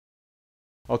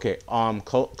Okay,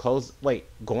 close. Wait,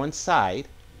 go inside.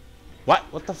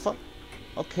 What the fuck?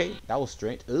 Okay, that was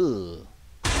strange. Ugh.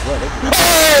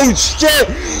 Oh shit!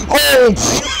 Oh!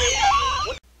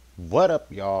 What up,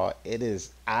 y'all? It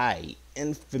is I,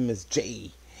 Infamous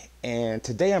J, and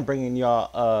today I'm bringing y'all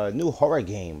a new horror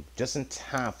game just in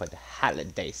time for the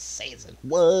holiday season.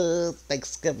 What?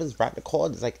 Thanksgiving's right the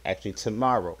corner. It's like actually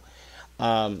tomorrow.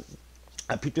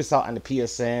 I peeped this out on the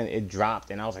PSN. It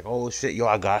dropped, and I was like, "Oh shit, yo,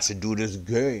 I got to do this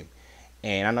game."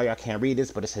 And I know y'all can't read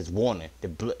this, but it says warning: the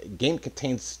game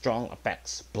contains strong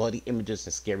effects, bloody images,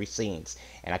 and scary scenes.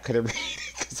 And I couldn't read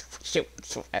it because shit was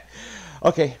so bad.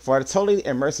 Okay, for a totally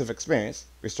immersive experience,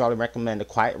 we strongly recommend a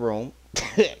quiet room.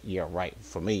 Yeah, right,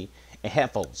 for me, and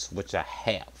headphones, which I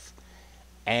have.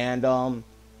 And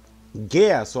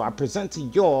yeah, so I present to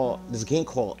y'all this game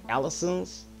called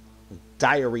Allisons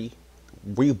Diary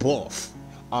Rebirth.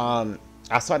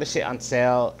 I saw this shit on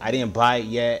sale. I didn't buy it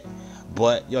yet,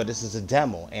 but yo, this is a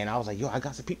demo, and I was like, yo, I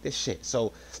got to peep this shit.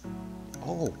 So,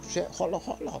 oh shit, hold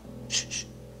on. Shh.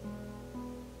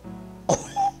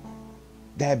 Oh,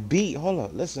 that beat, hold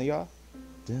on, listen, y'all.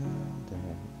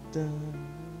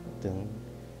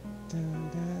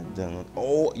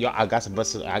 Oh, yo, I got to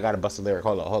bust a lyric.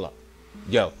 Hold up.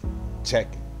 Yo, check.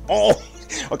 Oh,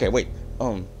 okay, wait.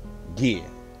 Yeah.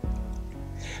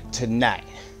 Tonight,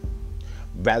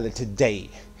 rather today,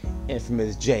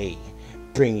 Infamous J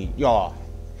bringing y'all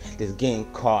this game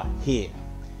called here,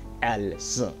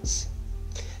 Allisons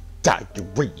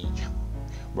Diary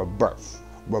Rebirth.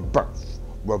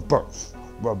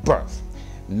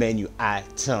 Menu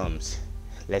items.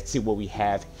 Let's see what we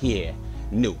have here.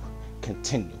 New,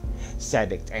 continue,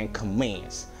 settings and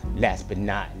commands. Last but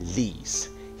not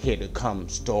least, here to come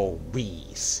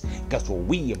stories. Guess what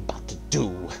we about to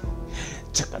do?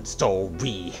 Check out the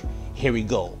story. Here we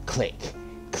go. Click.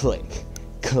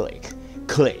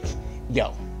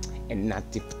 Yo, in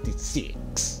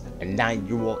 1956, a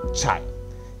 9-year-old child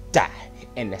died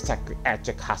in the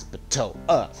psychiatric hospital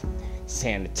of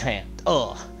San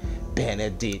Antonio.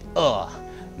 Benedict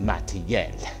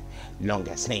Matiel.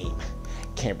 Longest name.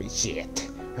 Can't read shit.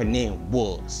 Her name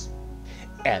was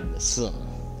Allison.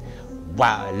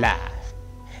 While alive,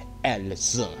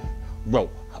 Allison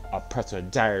wrote a personal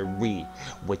diary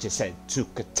which is said to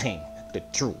contain the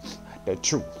truth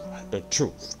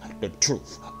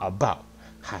about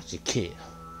how she killed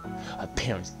her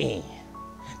parents and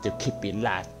to keep it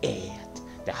alive at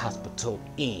the hospital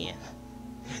in.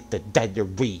 The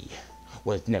diary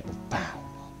was never found.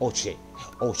 Oh shit,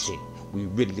 we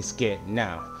really scared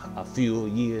now. A few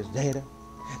years later,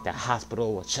 the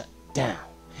hospital was shut down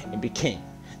and became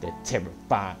the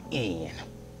terrifying,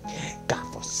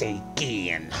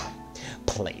 godforsaken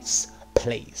place.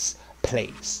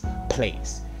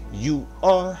 You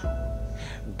are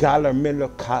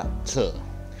Galamilocata,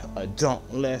 a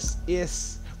dauntless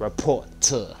is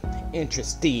reporter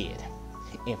interested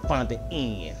in finding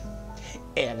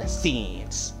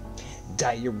Allison's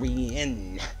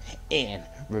diary and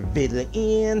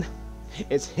revealing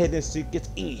its hidden secrets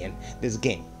in this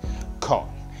game called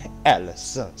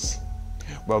Allisons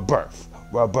Rebirth.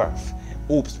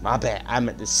 Oops, my bad. I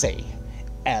meant to say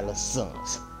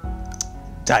Allisons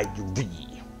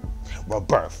Diary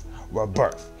Rebirth.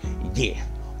 Yeah.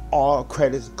 All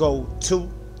credits go to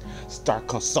Star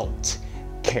Consult,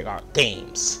 KR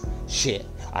Games. Shit,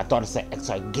 I thought it said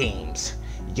XR Games.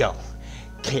 Yo,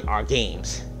 KR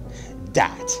Games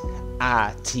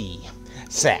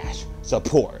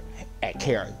 .it/support at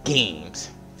KR Games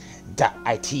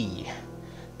 .it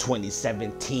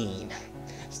 2017.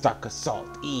 Star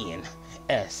Consult in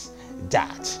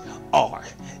S.R.L-all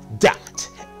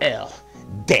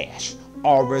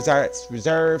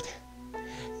reserved.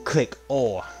 Click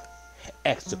or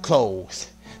extra close.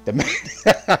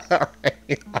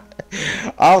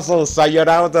 I'm so sorry, yo,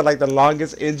 that was like the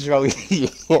longest intro.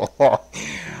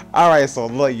 Alright, so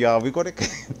look, y'all, we're gonna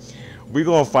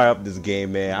fire up this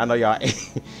game, man. I know y'all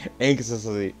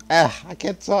anxiously I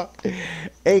can't talk.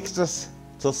 Anxious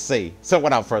to see. So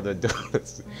without further ado,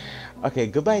 okay,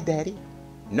 goodbye, Daddy.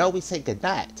 No, we say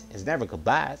goodnight. It's never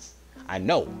goodbyes. I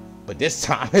know, but this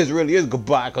time it really is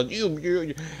goodbye, cause you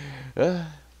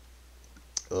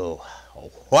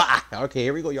okay,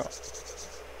 here we go, y'all.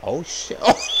 Oh shit.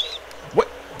 Oh, wait.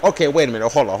 Okay, wait a minute.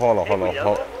 Hold on.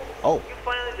 Oh. You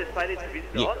finally decided to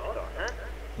visit the hospital, huh?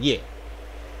 Yeah.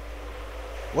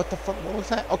 What the fuck? What was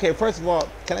that? Okay, first of all,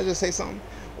 can I just say something?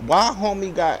 Why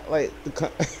homie got like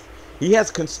he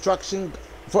has construction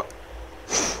for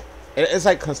it's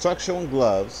like construction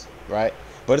gloves, right?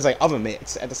 But it's like oven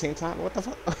mitts at the same time. What the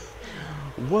fuck?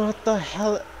 What the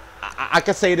hell? I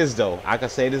can say this though.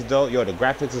 Yo, the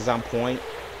graphics is on point.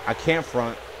 I can't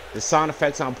front. The sound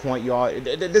effects on point, y'all.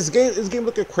 This game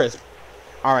looking crisp.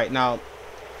 All right, now,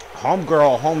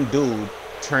 homegirl, home dude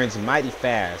turns mighty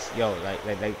fast. Yo,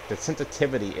 like the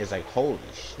sensitivity is like holy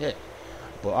shit.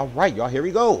 But all right, y'all, here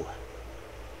we go.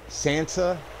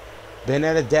 Santa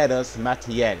Benedetta's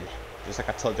Matiel. Just like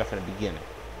I told y'all from the beginning.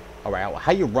 All right,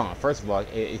 how you run? First of all,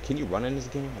 can you run in this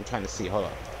game? I'm trying to see. Hold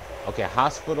on. Okay,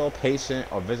 hospital, patient,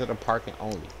 or visitor parking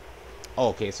only. Oh,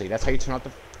 okay, so that's how you turn off the.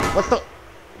 What the?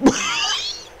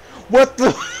 What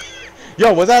the?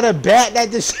 Yo, was that a bat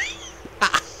that just?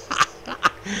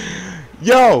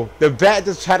 Yo, the bat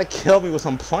just tried to kill me with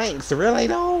some planks. Really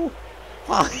though?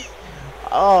 Fuck.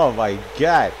 Oh my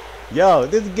god. Yo,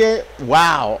 this game.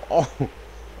 Wow. Oh,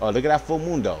 look at that full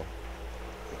moon though.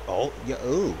 Oh, yeah.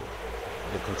 Ooh.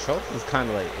 The controls is kind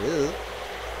of like, ew.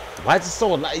 Why is it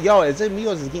so loud? Yo, is it me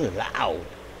or is this game loud?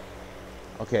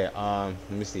 Okay, let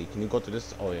me see. Can you go through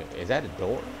this? Oh, yeah. Is that a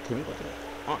door? Can we go through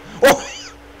that?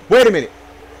 Oh, wait a minute.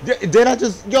 Did I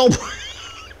just, yo?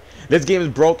 This game is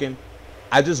broken.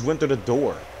 I just went through the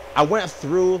door. I went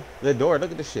through the door.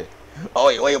 Look at this shit. Oh,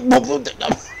 wait.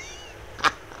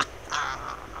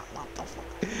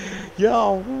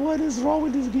 Yo, what is wrong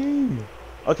with this game?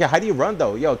 Okay, how do you run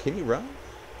though? Yo, can you run?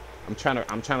 I'm trying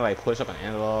to like push up an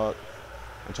analog.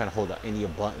 I'm trying to hold up any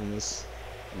of buttons.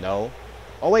 No.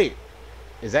 Oh wait,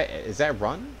 is that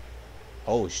run?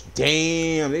 Oh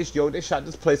damn! They shot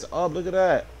this place up. Look at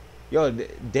that. Yo,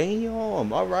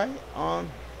 damn. All right.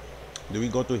 Do we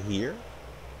go through here?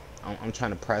 I'm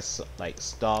trying to press like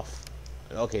stuff.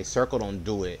 Okay, circle don't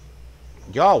do it.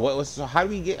 Yo, so how do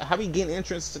we get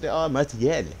entrance to the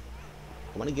Matiel?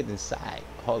 I want to get inside.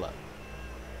 Hold up.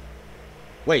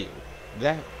 Wait,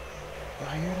 that. Do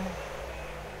I hear that?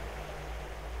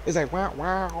 It's like wow,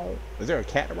 wow. Is there a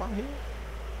cat around here?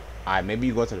 Alright, maybe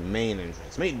you go to the main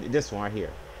entrance. Maybe this one right here,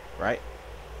 right?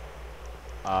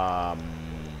 I'm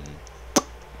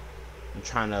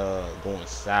trying to go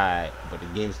inside, but the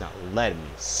game's not letting me.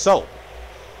 So,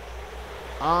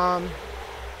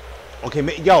 okay,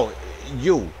 yo,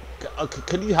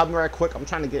 could you help me right quick? I'm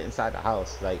trying to get inside the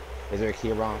house. Like, is there a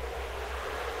key around?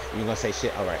 You gonna say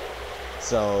shit? All right.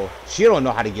 So she don't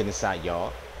know how to get inside,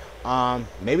 y'all.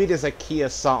 Maybe there's a key or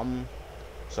something.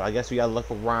 So I guess we gotta look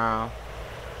around.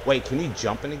 Wait, can you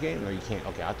jump in the game? No, you can't.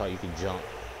 Okay, I thought you could jump.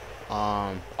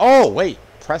 Oh wait,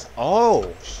 press.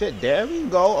 Oh shit, there we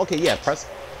go. Okay, yeah, press.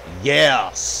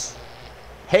 Yes.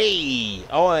 Hey.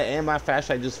 Oh, and my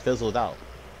flashlight just fizzled out.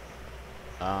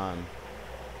 All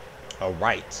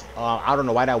right. I don't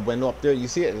know why that window up there. You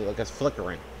see it? Like it's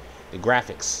flickering. The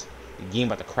graphics. The game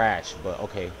about to crash. But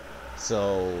okay.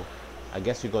 So I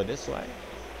guess we go this way,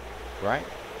 right?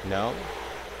 No.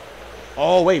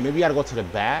 Oh wait, maybe you gotta go to the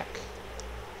back.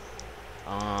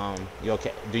 You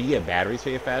okay? Do you get batteries for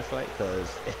your flashlight? Because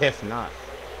if not,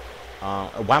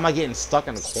 why am I getting stuck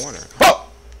in the corner? Oh!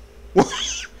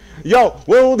 Yo,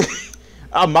 whoa!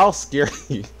 A mouse scared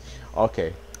me.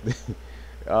 Okay.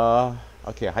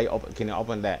 Okay. How you open? Can you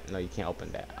open that? No, you can't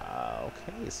open that.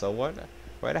 Okay. So where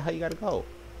the hell you gotta go?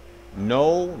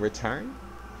 No return.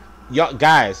 Yo,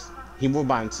 guys, he moved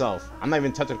by himself. I'm not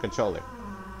even touching the controller.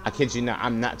 I kid you not.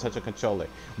 I'm not touching the controller.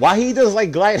 Why he just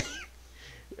like gliding?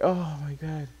 Oh my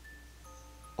god.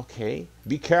 Okay.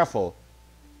 Be careful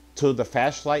to the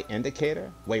flashlight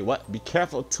indicator. Wait, what? Be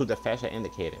careful to the flashlight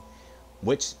indicator.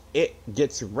 Which it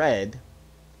gets red.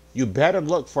 You better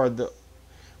look for the.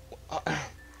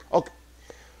 Okay.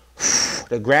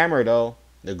 The grammar though.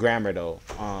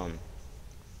 I'm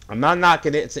not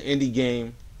knocking it. It's an indie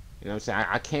game. You know what I'm saying?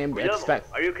 I can't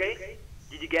expect. Are you okay?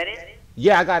 Did you get in?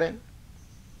 Yeah, I got in.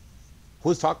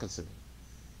 Who's talking to me?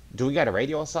 Do we got a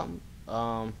radio or something?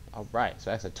 All right.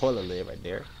 So that's a toilet lid right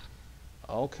there.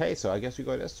 Okay, so I guess we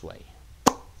go this way.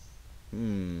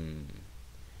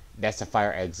 That's the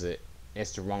fire exit.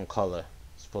 It's the wrong color.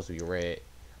 It's supposed to be red.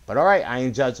 But all right, I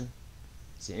ain't judging.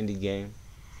 It's an indie game.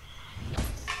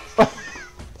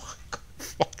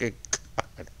 Fucking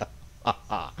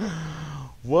God.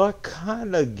 What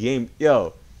kind of game?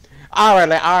 Yo, I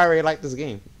already like this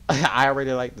game. I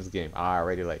already like this game. I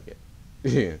already like it.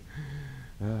 Yeah.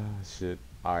 Shit.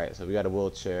 All right, so we got a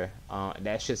wheelchair.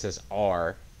 That shit says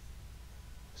R.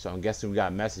 So I'm guessing we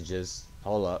got messages.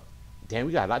 Hold up. Damn,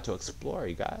 we got a lot to explore,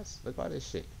 you guys. Look at all this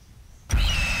shit.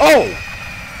 Oh!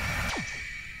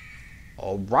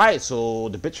 All right, so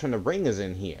the bitch from the ring is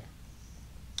in here.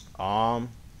 Can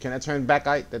I turn back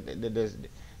out?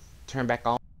 Turn back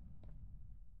on?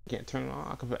 Can't turn it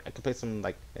on. I could play some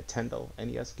like Nintendo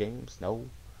NES games. No. All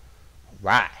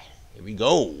right, here we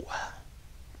go.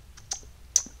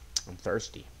 I'm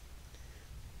thirsty.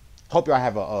 Hope y'all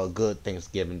have a good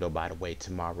Thanksgiving though. By the way,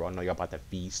 tomorrow I know y'all about to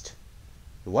feast.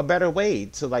 What better way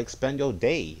to like spend your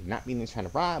day? Not meaning trying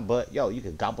to rob, but yo, you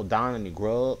could gobble down on your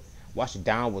grub, wash it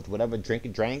down with whatever drink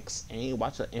it drinks, and you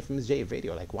watch an Infamous J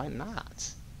video. Like, why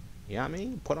not? You know what I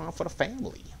mean? Put on for the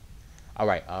family. All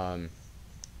right.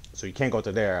 So you can't go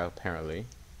to there apparently.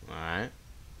 All right.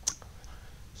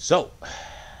 So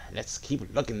let's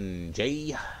keep looking,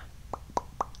 Jay.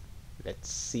 Let's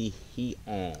see he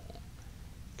on.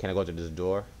 Can I go to this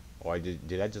door? Or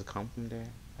did I just come from there?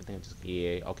 I think I just,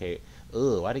 yeah, okay.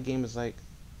 Ugh, why the game is like,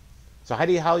 so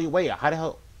how you wait? How the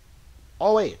hell?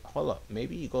 Oh wait, hold up.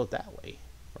 Maybe you go that way,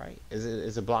 right?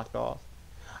 Is it blocked off?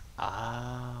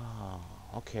 Ah,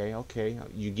 okay, okay.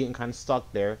 You're getting kind of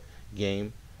stuck there,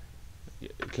 game.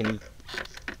 Can you?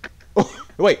 Oh,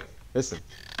 wait, listen.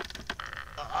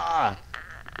 Ah,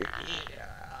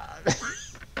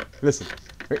 listen.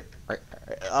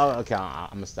 Oh, okay. I'm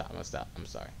gonna stop. I'm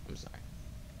sorry.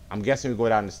 I'm guessing we go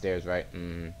down the stairs, right? All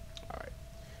right.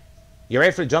 You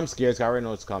ready for the jump scares? I already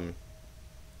know what's coming.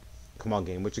 Come on,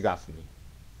 game. What you got for me?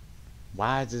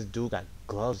 Why does this dude got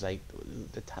gloves like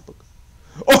the type of?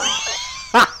 Oh!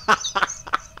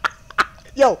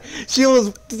 Yo, she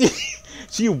was.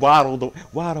 She waddle.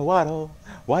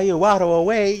 Why you waddle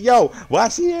away? Yo, why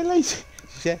she had like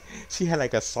she had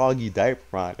like a soggy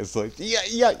diaper on. It's like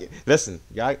yeah. Listen,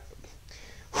 y'all.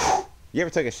 You ever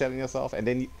take a shit on yourself and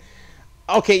then you?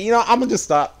 Okay, you know I'm gonna just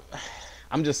stop.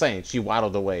 I'm just saying she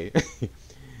waddled away.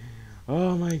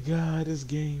 Oh my god, this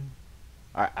game.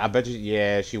 I bet you.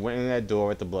 Yeah, she went in that door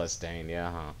with the blood stain.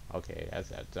 Yeah, huh? Okay,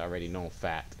 that's already known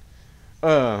fact.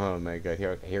 Oh my god,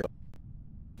 here.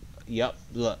 Yep.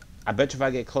 Look, I bet you if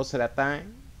I get close to that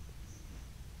thing,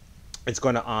 it's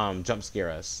gonna jump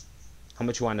scare us. How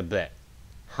much you want to bet?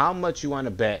 How much you want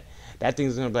to bet that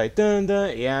thing's gonna be like dun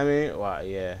dun? Yeah, I mean, well,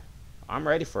 yeah, I'm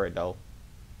ready for it though.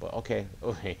 But okay,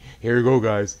 here we go,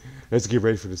 guys. Let's get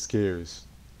ready for the scares.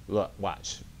 Look,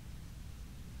 watch.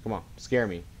 Come on, scare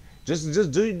me.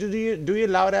 Just do your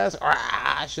loud ass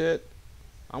shit.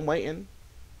 I'm waiting.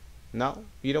 No,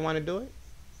 you don't want to do it.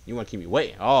 You want to keep me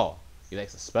waiting. Oh, you like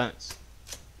suspense.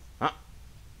 Huh?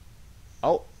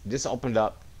 Oh, this opened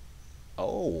up.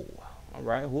 Oh, all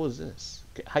right. Who is this?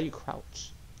 How you crouch?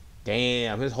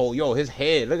 Damn, his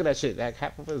head. Look at that shit. That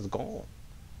half of it is gone.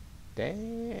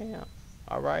 Damn.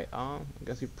 All right. I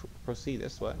guess we proceed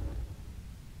this way.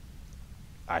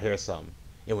 I hear something.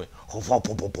 It went boom,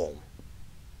 boom, boom, boom.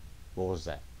 What was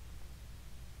that?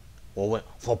 What went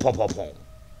boom, boom, boom?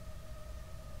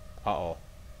 Uh-oh.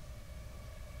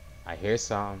 I hear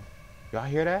some. Y'all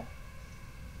hear that?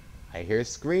 I hear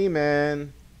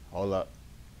screaming. Hold up.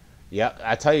 Yep,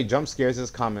 I tell you, jump scares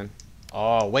is coming.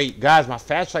 Oh, wait, guys, my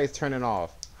flashlight's turning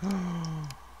off.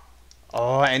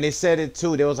 Oh, and they said it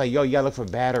too. They was like, yo, you gotta look for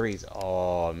batteries.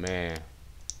 Oh, man.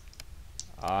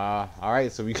 All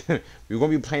right, so we're gonna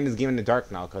be playing this game in the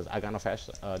dark now because I got no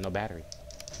flashlight, no battery.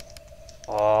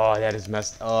 Oh, that is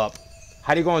messed up.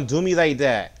 How you gonna do me like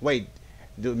that? Wait,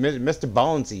 dude, Mr.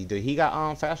 Bonesy, dude, he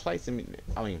got flashlights? I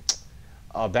mean,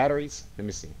 batteries? Let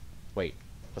me see. Wait,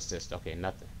 what's this? Okay,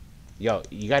 nothing. Yo,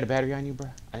 you got a battery on you, bro?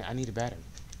 I need a battery.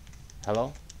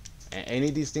 Hello? Any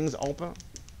of these things open?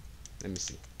 Let me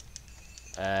see.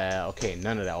 Okay,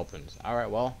 none of that opens. All right,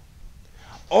 well.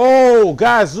 Oh,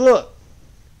 guys, look.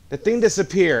 The thing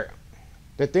disappeared.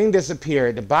 The thing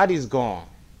disappeared. The body's gone.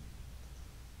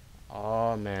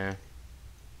 Oh, man.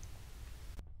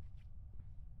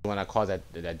 When I caused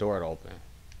that door to open.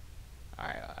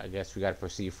 Alright, I guess we gotta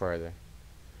proceed further.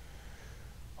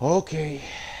 Okay.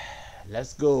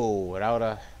 Let's go without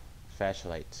a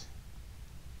flashlight.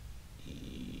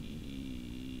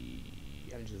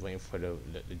 I'm just waiting for the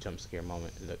jump scare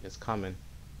moment. Look, it's coming.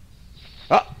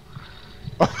 Oh!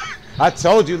 I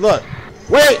told you, look.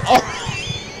 Wait!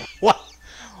 Oh!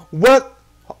 What?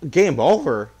 Game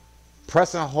over.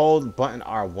 Press and hold button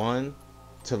R1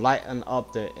 to lighten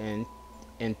up the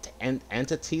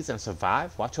entities and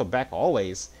survive. Watch your back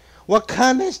always. What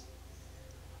kind of...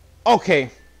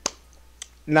 Okay.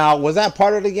 Now, was that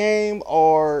part of the game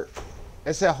or...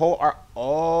 It said hold R...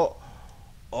 Oh.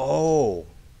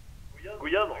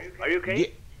 Guillermo, are you okay?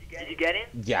 Did you get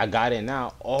in? Yeah, I got it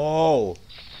now. Oh,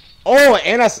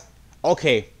 and that's...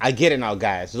 Okay, I get it now,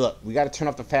 guys. Look, we got to turn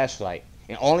off the flashlight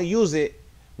and only use it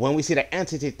when we see the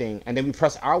entity thing, and then we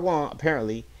press R1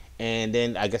 apparently, and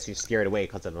then I guess you're scared away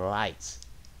because of the lights.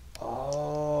 Oh,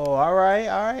 all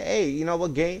right. Hey, you know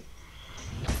what, game?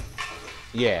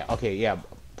 Yeah, okay, yeah.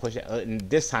 Push it. And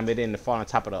this time it didn't fall on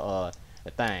top of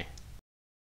the thing.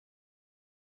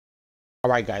 All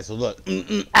right, guys. So look,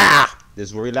 this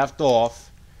is where we left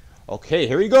off. Okay,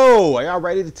 here we go. Are y'all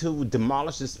ready to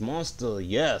demolish this monster?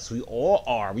 Yes, we all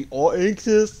are. We all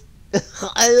anxious.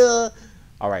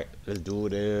 Alright, let's do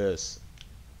this.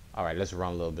 Alright, let's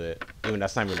run a little bit. Even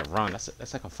that's not even a run.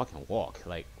 That's like a fucking walk.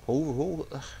 Like, who?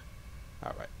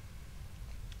 Alright.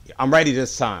 Yeah, I'm ready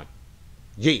this time.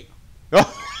 Yeah.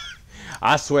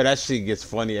 I swear that shit gets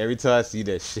funny every time I see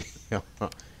that shit.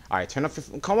 Alright, turn off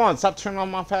your... Come on, stop turning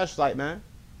on my flashlight, man.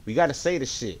 We gotta say the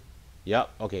shit. Yep,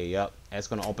 okay, yep. That's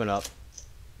gonna open up.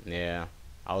 Yeah,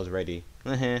 I was ready.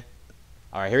 Alright,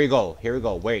 here we go. Here we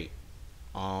go. Wait.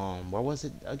 Where was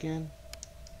it again?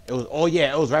 It was... Oh,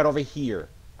 yeah, it was right over here.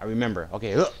 I remember.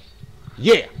 Okay, look.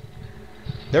 Yeah.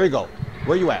 There we go.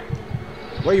 Where you at?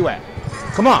 Where you at?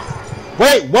 Come on.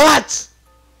 Wait, what?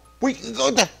 We can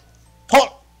go to... Hold...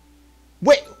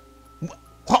 Wait.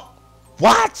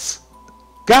 What?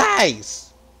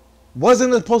 Guys.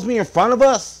 Wasn't it supposed to be in front of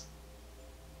us?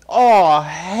 Oh,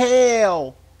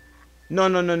 hell. No.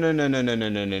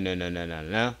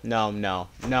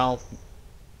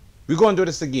 We're going to do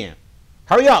this again.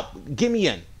 Hurry up. Get me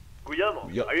in. Guillermo,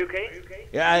 are you okay?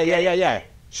 Yeah.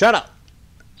 Shut up.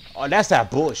 Oh, that's that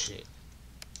bullshit.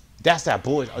 That's that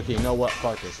bullshit. Okay, you know what?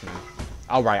 Fuck this, man.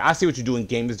 Alright, I see what you're doing,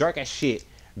 game. It's dark as shit.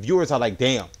 Viewers are like,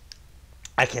 damn.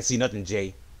 I can't see nothing,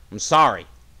 Jay. I'm sorry.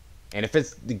 And if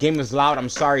the game is loud, I'm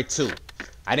sorry too.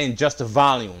 I didn't adjust the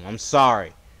volume. I'm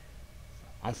sorry.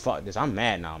 Fuck this. I'm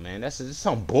mad now, man. This is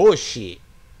some bullshit.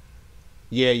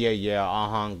 Yeah.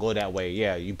 Go that way.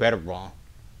 Yeah, you better run.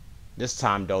 This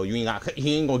time though, he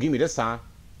ain't gonna give me this time.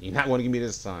 You're not gonna give me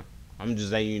this time. I'm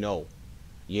just letting you know.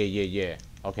 Yeah.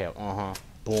 Okay,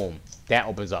 boom. That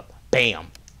opens up. Bam.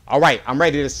 Alright, I'm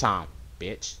ready this time,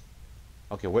 bitch.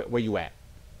 Okay, where you at?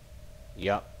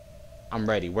 Yup. I'm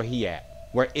ready. Where he at?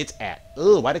 Where it's at?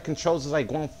 Ugh, why the controls is like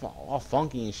going all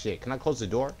funky and shit? Can I close the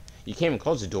door? You can't even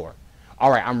close the door.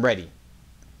 Alright, I'm ready.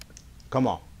 Come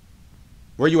on.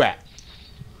 Where you at?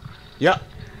 Yup.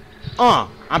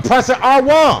 I'm pressing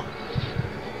R1.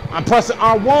 I'm pressing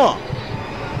R1.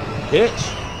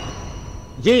 Bitch.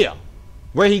 Yeah.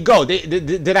 Where he go?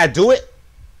 Did I do it?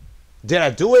 Did I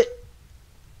do it?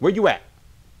 Where you at?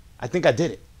 I think I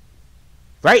did it.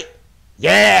 Right?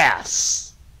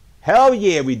 Yes. Hell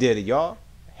yeah, we did it, y'all.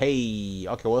 Hey.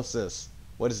 Okay, what's this?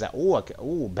 What is that? Ooh, okay.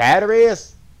 Ooh,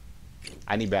 batteries?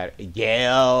 I need battery.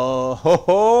 Yeah.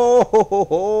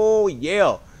 Ho.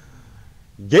 Yeah.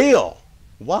 Yeah.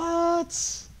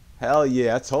 What? Hell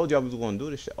yeah. I told you I was going to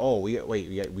do this shit. Oh, we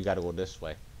got to go this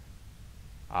way.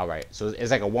 Alright. So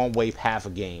it's like a one-way path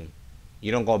of game.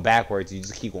 You don't go backwards. You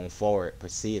just keep going forward,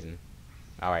 proceeding.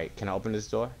 Alright. Can I open this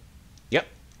door? Yep.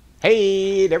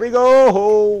 Hey, there we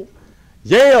go.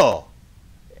 Yeah.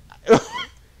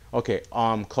 Okay.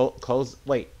 Close.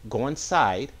 Wait. Go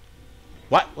inside.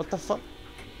 What the fuck?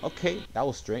 Okay. That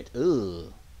was strange.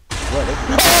 Ugh.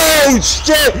 Oh,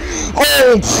 shit.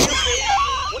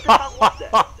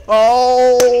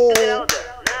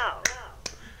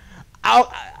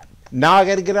 Oh. Now I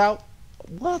gotta get out?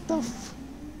 What the f...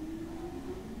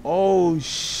 Oh,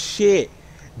 shit.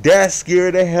 That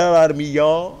scared the hell out of me,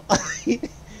 y'all.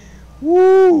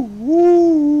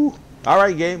 Woo.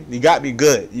 Alright, game. You got me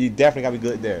good. You definitely got me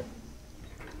good there.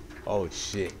 Oh,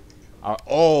 shit.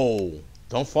 Oh.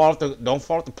 Don't fall off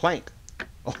the plank.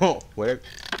 Oh, whatever.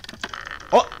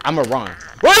 Oh, I'ma run.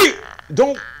 Wait!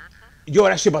 Don't... Yo,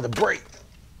 that shit about to break.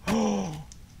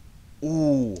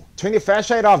 Ooh. Turn your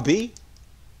flashlight off, B.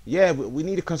 Yeah, we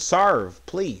need to conserve,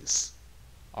 please.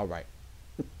 Alright.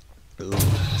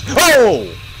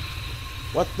 Oh!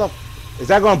 What the... Is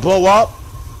that gonna blow up?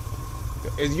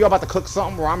 Is you about to cook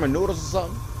something, ramen noodles or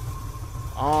something?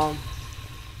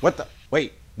 What the...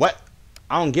 Wait, what?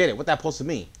 I don't get it. What that supposed to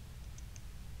mean?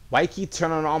 Why you keep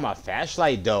turning on my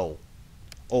flashlight, though?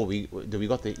 Oh, do we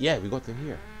go to... Yeah, we go to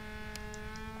here.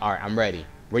 Alright, I'm ready.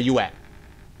 Where you at?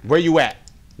 Where you at?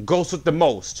 Ghost with the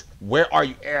most. Where are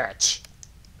you at?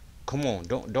 Come on,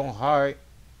 don't hurry.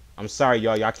 I'm sorry,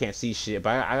 y'all can't see shit,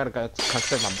 but I gotta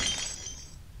conserve my...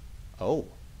 Oh.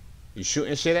 You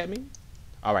shooting shit at me?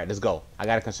 Alright, let's go. I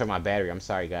gotta conserve my battery. I'm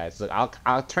sorry, guys. Look,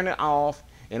 I'll turn it off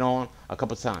and on a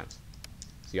couple times.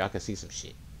 So y'all can see some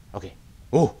shit. Okay.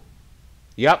 Ooh.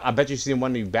 Yep, I bet you see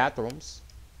one of these bathrooms.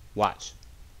 Watch.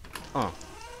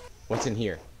 What's in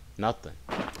here? Nothing.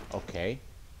 Okay.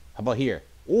 How about here?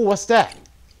 Ooh, what's that?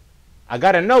 I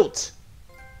got a note.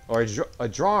 Or a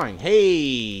drawing.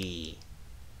 Hey.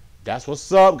 That's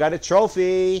what's up. Got a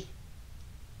trophy.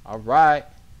 Alright.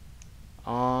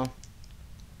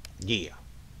 Yeah.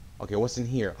 Okay, what's in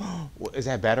here? Is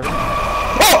that battery?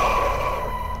 Oh!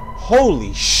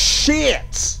 Holy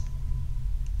shit!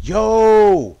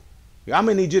 Yo! I'm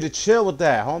gonna need you to chill with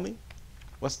that, homie.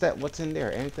 What's that? What's in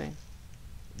there? Anything?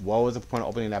 What was the point of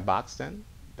opening that box then?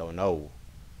 Don't know.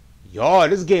 Yo,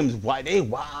 this game is they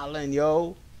wildin',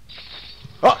 yo.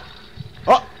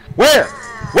 Oh, where?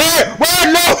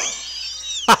 No!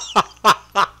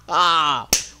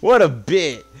 What a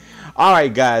bit.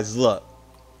 Alright, guys, look.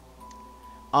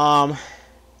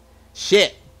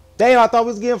 Shit. Damn, I thought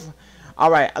we was getting...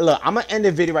 Alright, look, I'm gonna end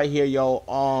the video right here, yo.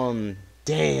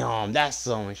 Damn, that's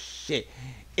some shit.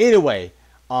 Anyway,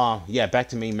 yeah, back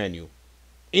to main menu.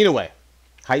 Anyway,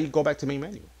 how you go back to main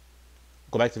menu?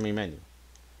 Go back to main menu.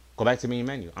 Go back to main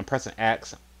menu. I'm pressing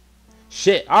X.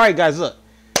 Shit. Alright, guys, look.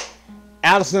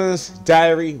 Allison's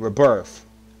Diary Rebirth.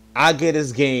 I get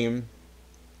this game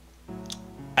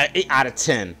an 8 out of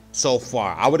 10 so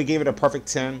far. I would have gave it a perfect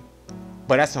 10,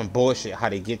 but that's some bullshit how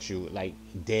they get you like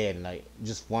dead, like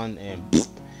just one and pfft.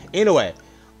 Anyway,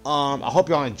 I hope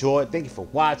y'all enjoyed. Thank you for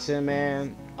watching,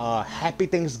 man. Happy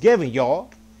Thanksgiving,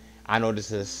 y'all. I know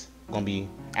this is gonna be,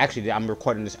 actually I'm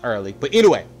recording this early, but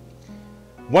anyway,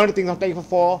 one of the things I'm thankful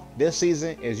for this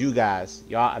season is you guys.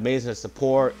 Y'all amazing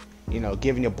support, you know,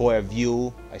 giving your boy a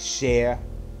view, a share,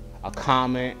 a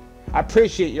comment. I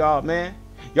appreciate y'all, man.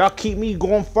 Y'all keep me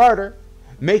going further,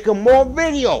 making more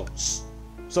videos.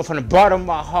 So from the bottom of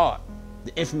my heart,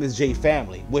 the Nfamiz J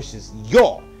family wishes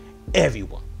y'all,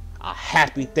 everyone, a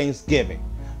happy Thanksgiving.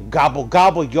 Gobble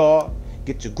gobble, y'all.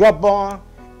 Get your grub on,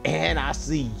 and I'll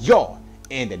see y'all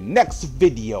in the next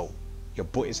video. Your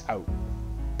boy is out.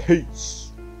 Peace.